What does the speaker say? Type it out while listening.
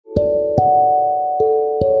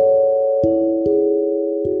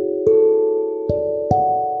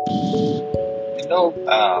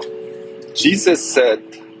Jesus said,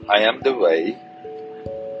 I am the way.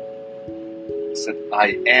 He said,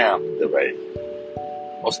 I am the way.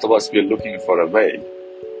 Most of us, we're looking for a way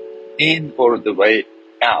in or the way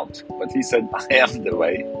out. But he said, I am the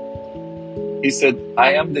way. He said,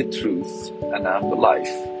 I am the truth and I am the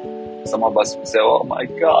life. Some of us say, oh my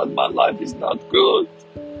God, my life is not good.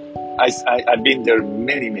 I've been there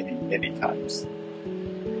many times.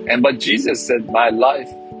 But Jesus said, my life,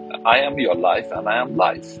 I am your life and I am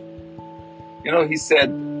life. He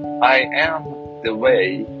said, I am the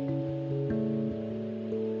way.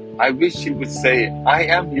 I wish he would say, I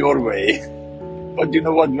am your way. But you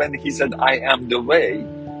know what? When he said, I am the way,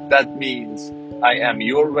 that means I am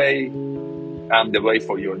your way. I'm the way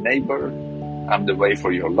for your neighbor. I'm the way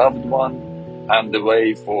for your loved one. I'm the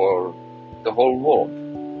way for the whole world.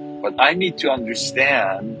 But I need to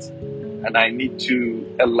understand and I need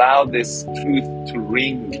to allow this truth to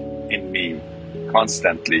ring in me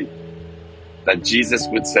constantly. That Jesus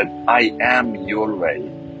would say, I am your way.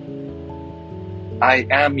 I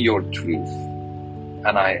am your truth.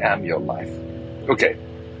 And I am your life. Okay,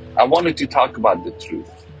 I wanted to talk about the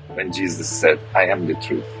truth when Jesus said, I am the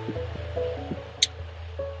truth.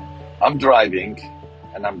 I'm driving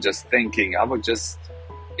and I'm just thinking,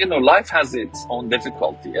 life has its own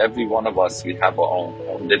difficulty. Every one of us, we have our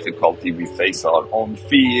own difficulty. We face our own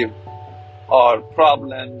fear, our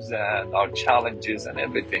problems and our challenges and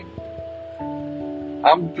everything.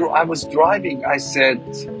 I was driving, I said,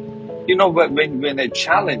 when a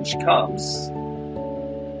challenge comes,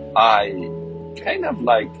 I kind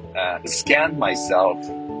of scan myself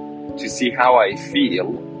to see how I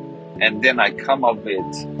feel, and then I come up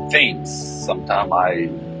with things. Sometimes I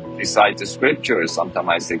recite the scripture, sometimes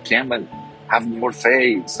I say, Kamran, have more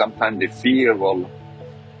faith. Sometimes the fear will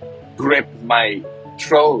grip my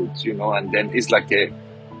throat, and then it's like a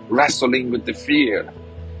wrestling with the fear.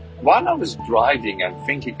 While I was driving and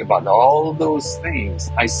thinking about all those things,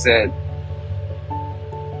 I said,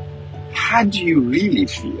 how do you really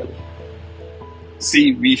feel?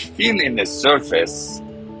 See, we feel in the surface,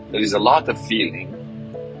 there is a lot of feeling.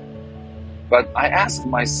 But I asked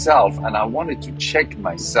myself, and I wanted to check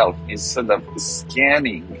myself instead of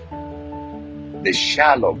scanning the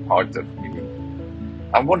shallow part of me.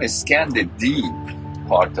 I want to scan the deep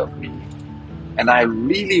part of me. And I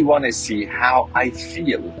really want to see how I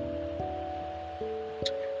feel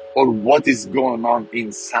or what is going on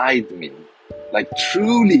inside me. Like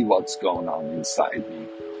truly what's going on inside me.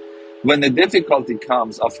 When the difficulty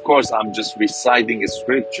comes, of course, I'm just reciting a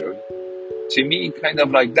scripture. To me, kind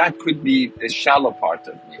of like that could be the shallow part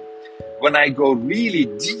of me. When I go really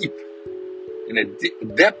deep, in a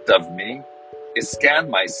depth of me, scan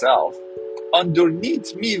myself,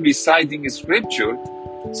 underneath me reciting a scripture,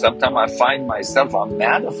 sometimes I find myself, I'm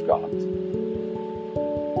mad of God.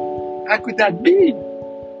 How could that be?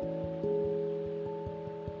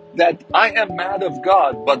 That I am mad of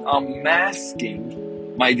God, but I'm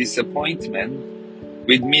masking my disappointment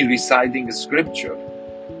with me reciting a scripture.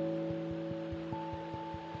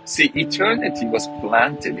 See, eternity was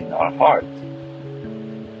planted in our heart.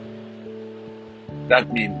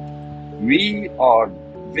 That means we are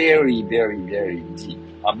very deep.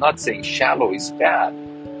 I'm not saying shallow is bad,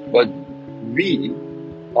 but we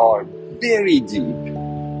are very deep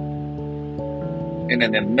in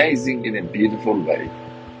an amazing, in a beautiful way.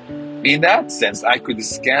 In that sense, I could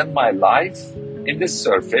scan my life in the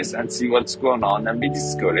surface and see what's going on and be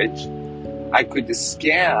discouraged. I could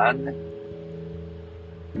scan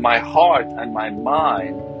my heart and my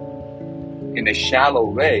mind in a shallow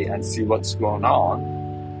way and see what's going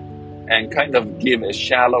on and kind of give a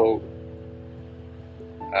shallow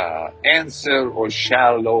answer or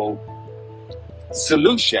shallow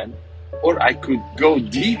solution, or I could go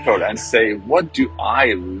deeper and say, what do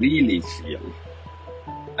I really feel?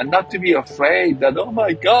 And not to be afraid that, oh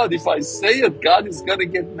my God, if I say it, God is going to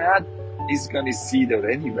get mad. He's going to see that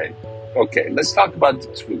anyway. Okay, let's talk about the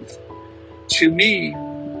truth. To me,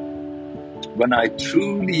 when I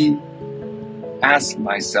truly ask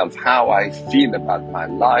myself how I feel about my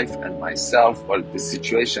life and myself or the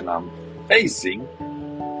situation I'm facing,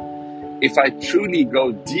 if I truly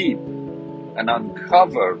go deep and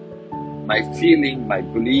uncover my feeling, my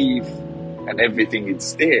belief, and everything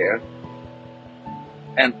it's there,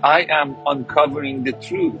 and I am uncovering the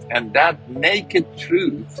truth, and that naked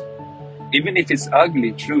truth, even if it's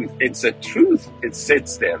ugly truth, it's a truth, it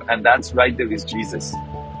sits there, and that's right there is Jesus.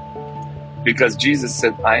 Because Jesus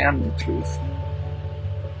said, I am the truth.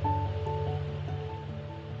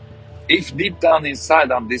 If deep down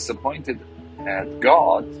inside I'm disappointed at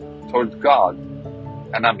God, toward God,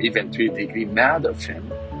 and I'm even to a degree mad of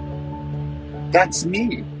Him, That's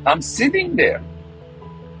me. I'm sitting there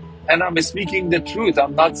and I'm speaking the truth.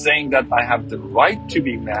 I'm not saying that I have the right to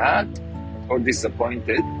be mad or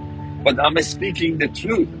disappointed, but I'm speaking the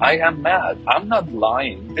truth. I am mad. I'm not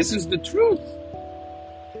lying. This is the truth.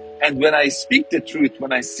 And when I speak the truth,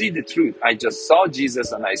 when I see the truth, I just saw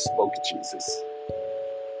Jesus and I spoke Jesus.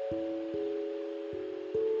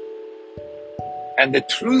 And the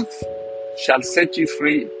truth shall set you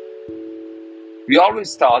free. I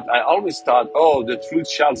always thought, oh, the truth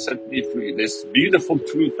shall set me free. This beautiful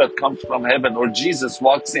truth that comes from heaven, or Jesus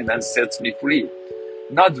walks in and sets me free.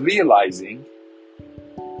 Not realizing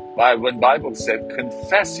why when Bible said,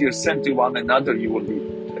 confess your sin to one another, you will be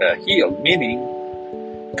healed. Meaning,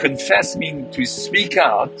 confess means to speak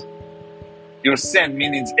out. Your sin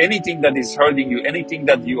means anything that is hurting you, anything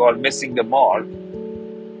that you are missing the mark,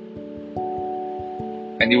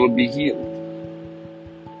 and you will be healed.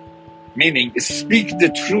 Meaning, speak the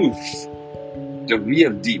truth, the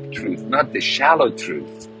real deep truth, not the shallow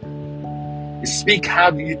truth. Speak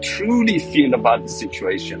how you truly feel about the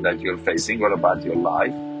situation that you're facing or about your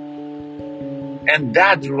life. And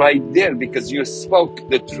that right there, because you spoke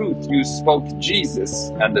the truth, you spoke Jesus,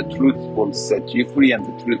 and the truth will set you free, and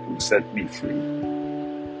the truth will set me free.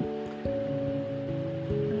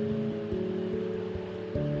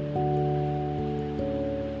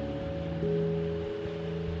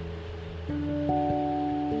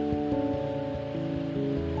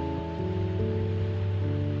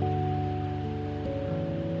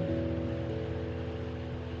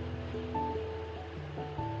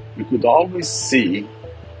 You could always see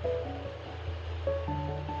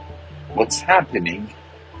what's happening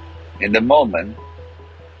in the moment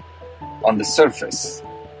on the surface,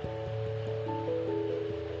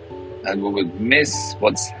 and we would miss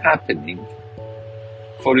what's happening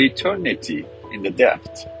for eternity in the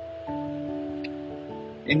depth.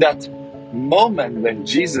 In that moment when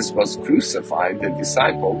Jesus was crucified, the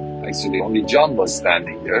disciple, actually only John was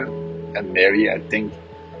standing there, and Mary, I think,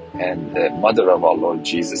 and the mother of our Lord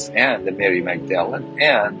Jesus, and the Mary Magdalene,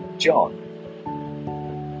 and John.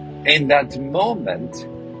 In that moment,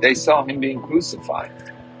 they saw him being crucified.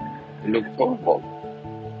 It looked horrible.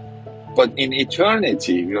 But in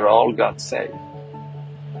eternity, we all got saved.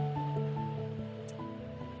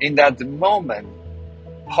 In that moment,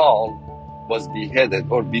 Paul was beheaded,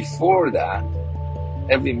 or before that,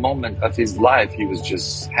 every moment of his life, he was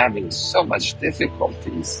just having so much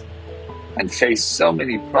difficulties and faced so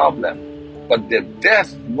many problems. But the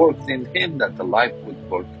death worked in him that the life would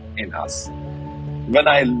work in us. When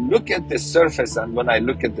I look at the surface and when I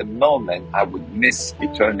look at the moment, I would miss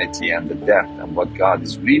eternity and the depth and what God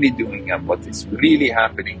is really doing and what is really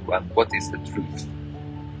happening and what is the truth,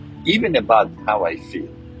 even about how I feel.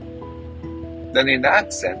 Then in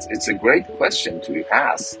that sense, it's a great question to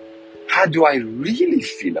ask. How do I really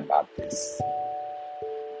feel about this?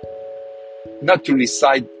 Not to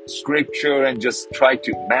recite scripture and just try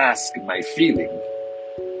to mask my feeling,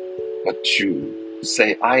 but to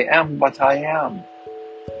say, I am what I am.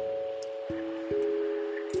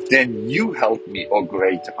 Then you help me, oh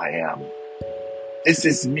great I am. This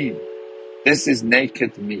is me. This is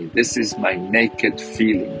naked me. This is my naked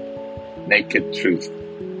feeling, naked truth.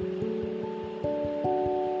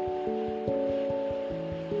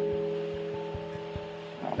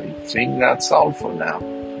 I think that's all for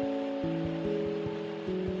now.